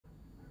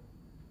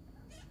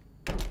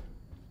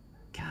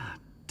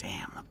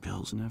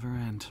bills never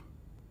end.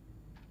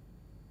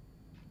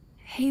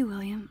 Hey,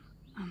 William.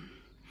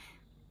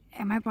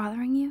 Am I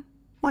bothering you?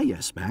 Why,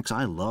 yes, Max,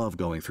 I love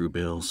going through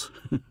bills.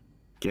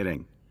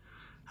 Kidding.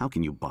 How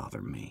can you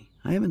bother me?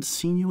 I haven't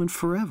seen you in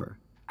forever.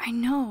 I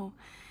know.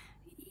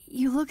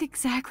 You look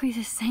exactly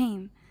the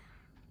same.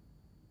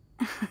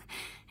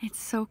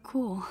 It's so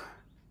cool.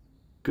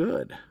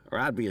 Good. Or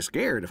I'd be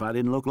scared if I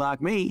didn't look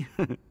like me.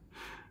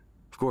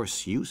 Of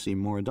course, you seem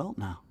more adult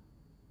now.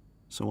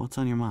 So what's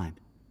on your mind?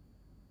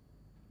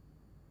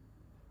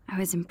 I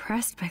was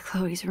impressed by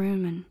Chloe's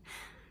room and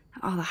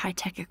all the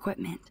high-tech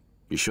equipment.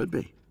 You should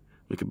be.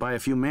 We could buy a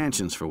few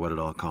mansions for what it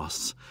all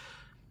costs.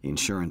 The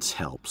insurance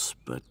helps,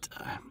 but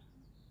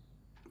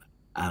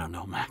I don't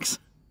know, Max.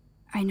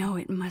 I know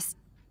it must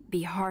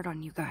be hard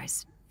on you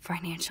guys,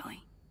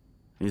 financially.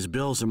 These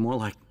bills are more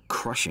like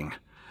crushing.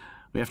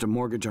 We have to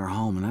mortgage our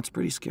home, and that's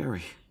pretty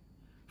scary.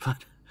 But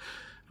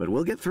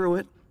we'll get through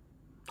it.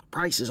 The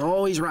price is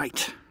always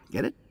right.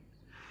 Get it?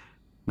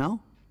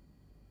 No?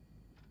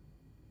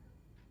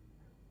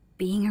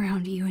 Being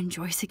around you and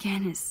Joyce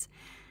again is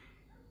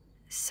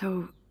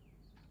so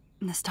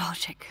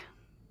nostalgic.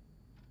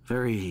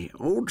 Very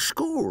old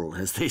school,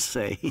 as they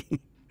say.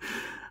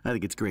 I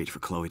think it's great for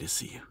Chloe to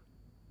see you.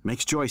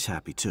 Makes Joyce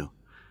happy, too.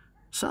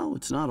 So,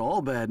 it's not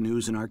all bad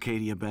news in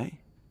Arcadia Bay.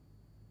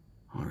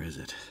 Or is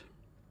it?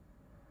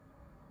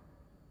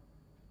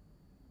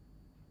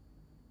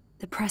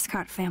 The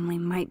Prescott family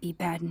might be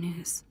bad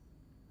news.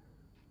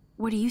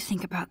 What do you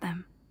think about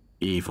them?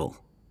 Evil.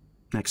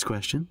 Next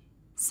question?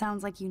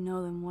 Sounds like you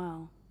know them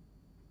well.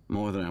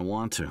 More than I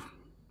want to.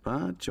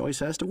 But Joyce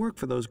has to work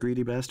for those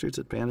greedy bastards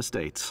at Pan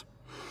Estates.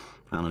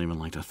 I don't even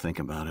like to think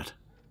about it.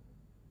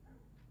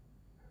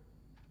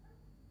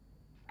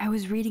 I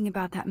was reading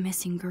about that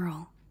missing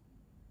girl,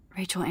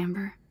 Rachel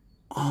Amber.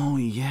 Oh,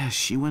 yeah,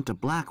 she went to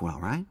Blackwell,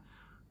 right?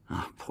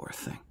 Oh, poor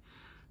thing.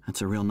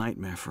 That's a real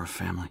nightmare for a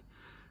family.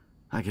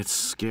 I get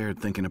scared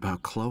thinking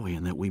about Chloe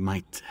and that we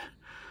might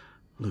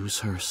lose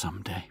her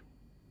someday.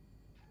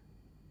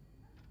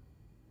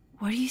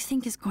 What do you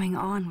think is going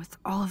on with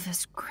all of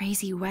this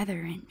crazy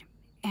weather and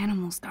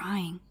animals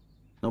dying?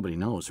 Nobody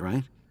knows,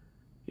 right?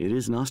 It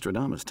is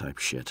Nostradamus-type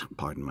shit,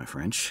 pardon my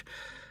French.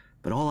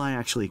 But all I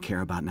actually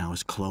care about now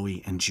is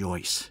Chloe and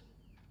Joyce.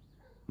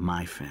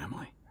 My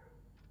family.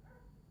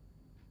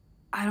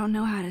 I don't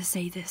know how to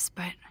say this,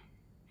 but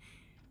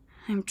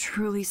I'm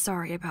truly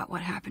sorry about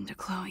what happened to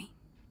Chloe.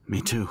 Me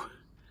too.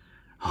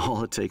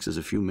 All it takes is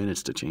a few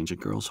minutes to change a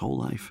girl's whole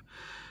life.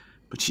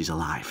 But she's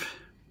alive.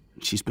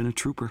 She's been a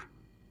trooper.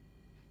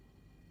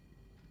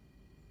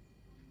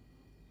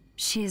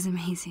 She is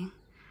amazing.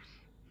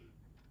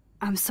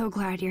 I'm so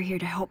glad you're here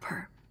to help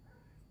her.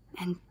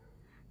 And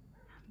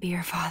be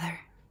her father.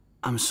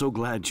 I'm so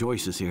glad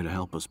Joyce is here to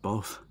help us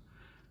both.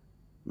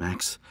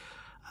 Max,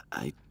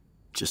 I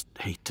just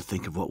hate to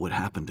think of what would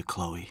happen to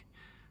Chloe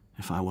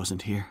if I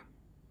wasn't here.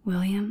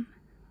 William,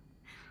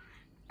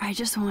 I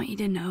just want you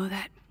to know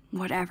that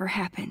whatever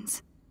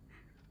happens,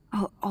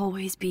 I'll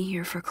always be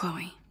here for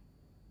Chloe.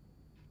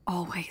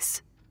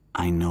 Always.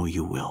 I know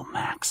you will,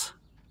 Max.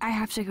 I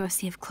have to go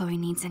see if Chloe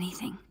needs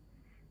anything.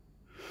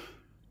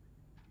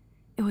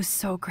 It was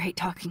so great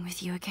talking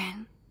with you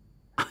again.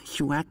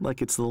 You act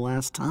like it's the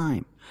last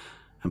time.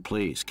 And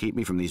please, keep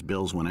me from these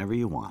bills whenever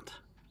you want.